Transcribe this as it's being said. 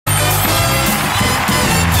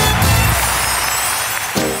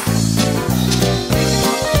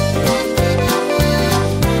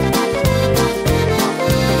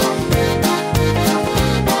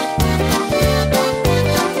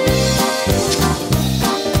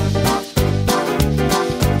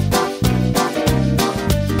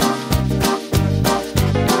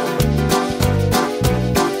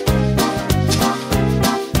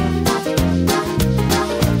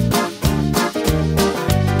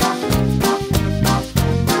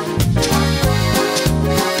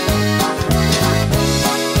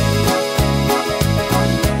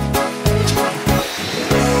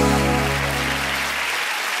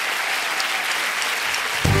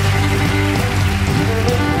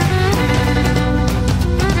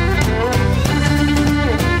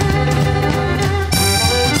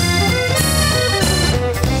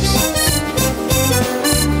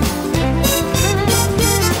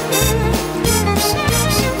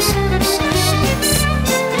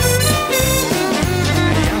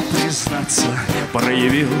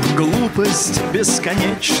проявил глупость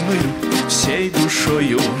бесконечную, всей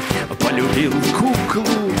душою полюбил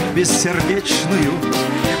куклу бессердечную.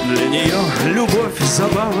 Для нее любовь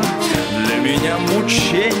забава, для меня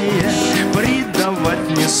мучение. Придавать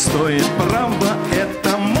не стоит право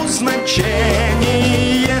этому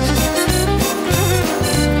значение.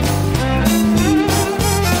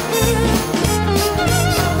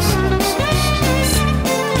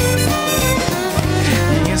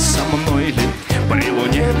 Не со мной ли при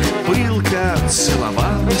луне пылко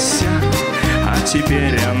целовалась, а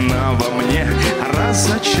теперь она во мне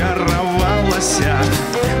разочаровалась.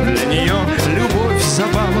 Для нее любовь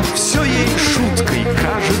забава, все ей шуткой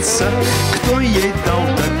кажется. Кто ей дал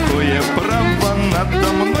такое право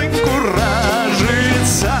надо мной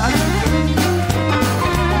куражиться?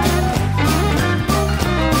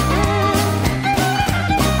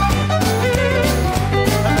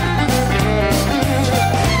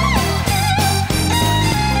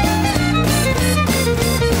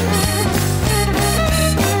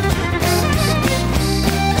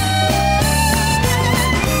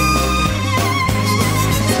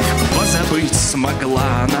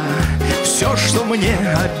 Смогла она все, что мне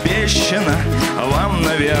обещано. Вам,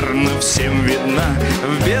 наверное, всем видна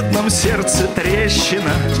в бедном сердце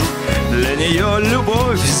трещина. Для нее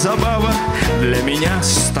любовь забава, для меня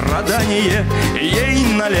страдание. Ей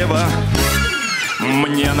налево,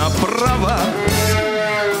 мне направо.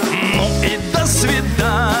 Ну и до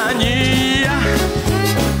свидания.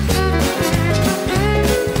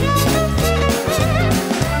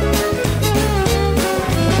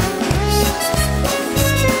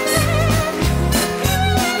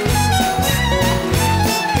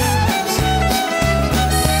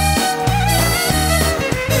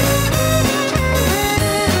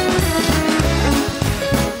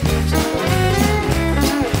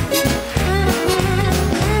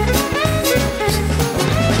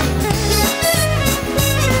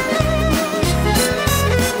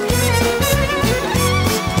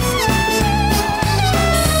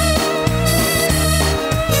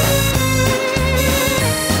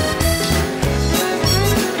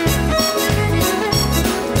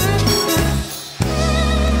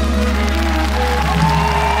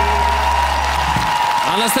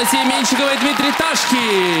 Анастасия Меншикова и Дмитрий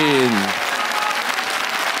Ташкин.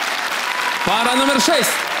 Пара номер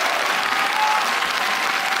 6.